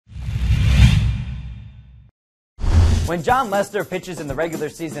When John Lester pitches in the regular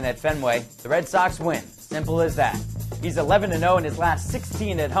season at Fenway, the Red Sox win. Simple as that. He's 11-0 in his last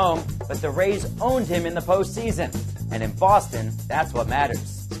 16 at home, but the Rays owned him in the postseason. And in Boston, that's what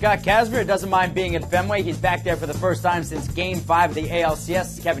matters. Scott Kamir doesn't mind being at Fenway. He's back there for the first time since Game 5 of the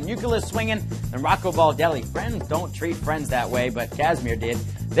ALCS. Kevin Youkilis swinging, and Rocco Baldelli. Friends don't treat friends that way, but Kamir did.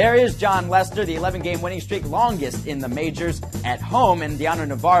 There is John Lester, the 11-game winning streak, longest in the majors at home. And Deanna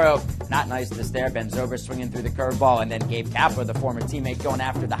Navarro, not nice to stare. Ben Zobrist swinging through the curveball, and then Gabe Kapler, the former teammate, going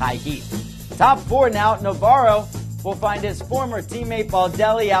after the high heat. Top 4 now, Navarro will find his former teammate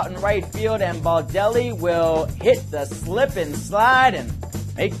Baldelli out in right field, and Baldelli will hit the slip and slide and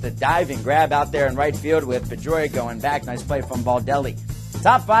make the diving grab out there in right field with Pedroia going back. Nice play from Baldelli.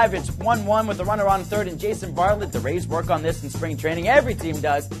 Top 5, it's 1-1 with a runner on third and Jason Bartlett. The Rays work on this in spring training. Every team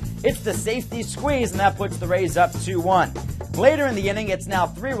does. It's the safety squeeze, and that puts the Rays up 2-1. Later in the inning, it's now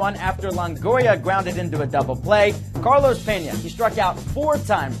 3-1 after Longoria grounded into a double play. Carlos Pena, he struck out 4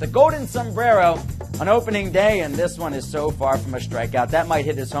 times. The golden sombrero on opening day, and this one is so far from a strikeout. That might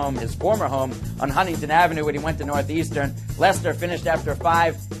hit his former home on Huntington Avenue when he went to Northeastern. Lester finished after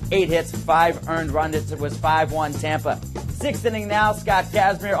 8 hits, 5 earned runs. It was 5-1 Tampa. 6th inning now, Scott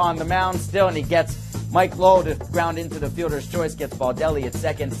Kamir on the mound still, and he gets Mike Lowell to ground into the fielder's choice, gets Baldelli at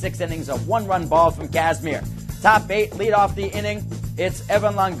second. 6 innings, a 1-run ball from Kamir. Top 8, lead off the inning. It's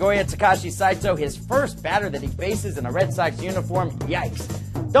Evan Longoria, Takashi Saito, his first batter that he faces in a Red Sox uniform.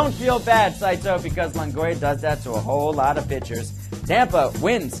 Yikes. Don't feel bad, Saito, because Longoria does that to a whole lot of pitchers. Tampa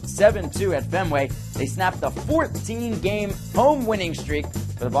wins 7-2 at Fenway. They snapped the 14-game home winning streak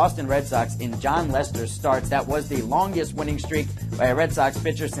for the Boston Red Sox in John Lester's starts. That was the longest winning streak by a Red Sox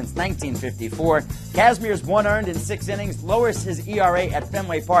pitcher since 1954. Kamir's 1 earned in 6 innings lowers his ERA at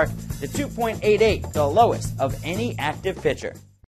Fenway Park to 2.88, the lowest of any active pitcher.